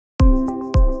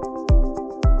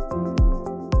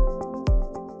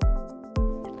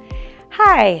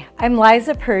Hi, I'm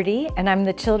Liza Purdy, and I'm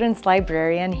the children's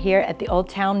librarian here at the Old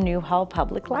Town Newhall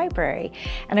Public Library.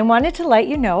 And I wanted to let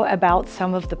you know about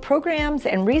some of the programs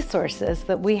and resources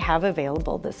that we have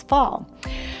available this fall.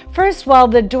 First, while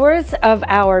the doors of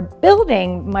our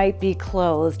building might be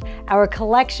closed, our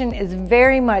collection is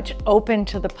very much open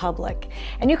to the public,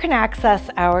 and you can access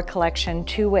our collection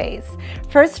two ways.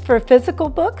 First, for physical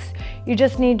books, you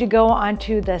just need to go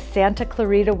onto the Santa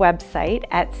Clarita website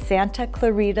at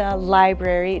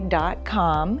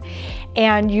santaclaritalibrary.com,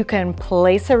 and you can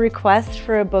place a request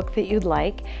for a book that you'd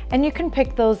like, and you can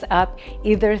pick those up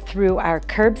either through our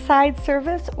curbside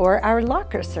service or our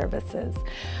locker services.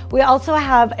 We also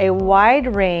have a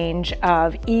wide range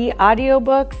of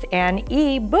e-audiobooks and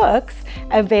e-books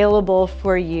available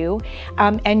for you,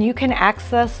 and you can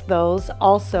access those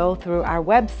also through our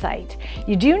website.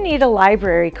 You do need a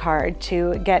library card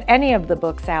to get any of the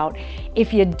books out.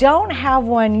 If you don't have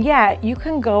one yet, you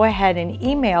can go ahead and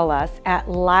email us at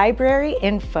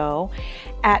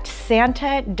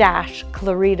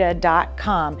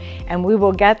libraryinfo@santa-clarita.com, and we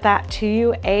will get that to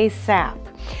you ASAP.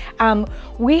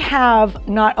 We have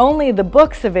not only the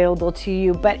books available to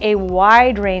you, but a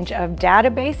wide range of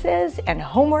databases and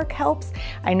homework helps.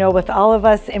 I know with all of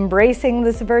us embracing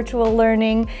this virtual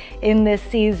learning in this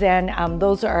season,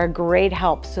 those are a great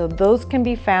help. So those can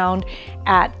be found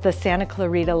at the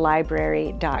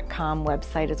santaclaritalibrary.com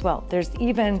website as well. There's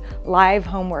even live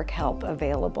homework help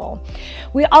available.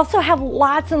 We also have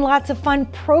lots and lots of fun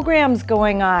programs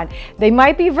going on. They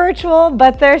might be virtual,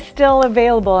 but they're still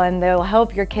available, and they'll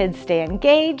help your kids stay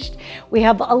engaged. We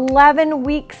have 11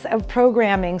 weeks of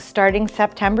programming starting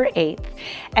September 8th,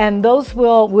 and those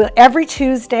will every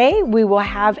Tuesday we will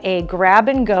have a grab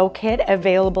and go kit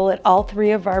available at all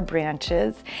three of our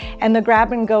branches, and the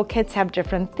grab and go kits have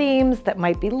different themes that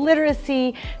might be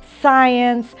literacy,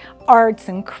 science, arts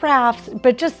and crafts,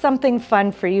 but just something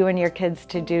fun for you and your kids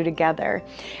to do together.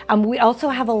 We also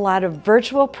have a lot of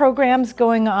virtual programs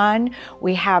going on.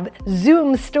 We have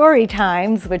Zoom story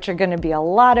times, which are going to be a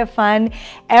lot of fun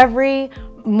every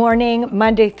morning,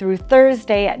 Monday through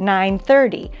Thursday at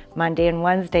 9:30. Monday and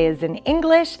Wednesday is in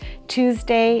English,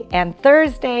 Tuesday and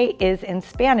Thursday is in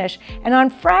Spanish, and on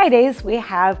Fridays we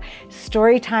have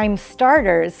Storytime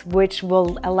Starters, which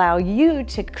will allow you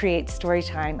to create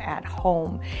storytime at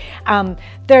home.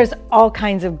 There's all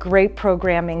kinds of great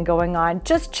programming going on.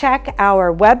 Just check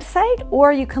our website,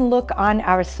 or you can look on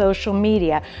our social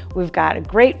media. We've got a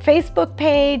great Facebook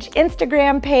page,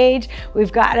 Instagram page,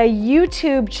 we've got a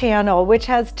YouTube channel which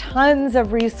has tons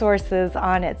of resources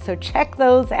on it, so check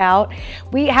those out.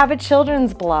 We have a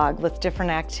children's blog with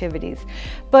different activities.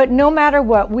 But no matter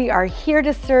what, we are here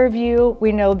to serve you.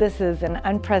 We know this is an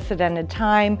unprecedented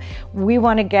time. We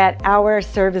want to get our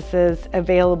services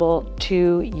available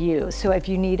to you. So if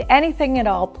you need anything at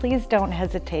all, please don't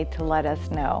hesitate to let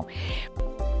us know.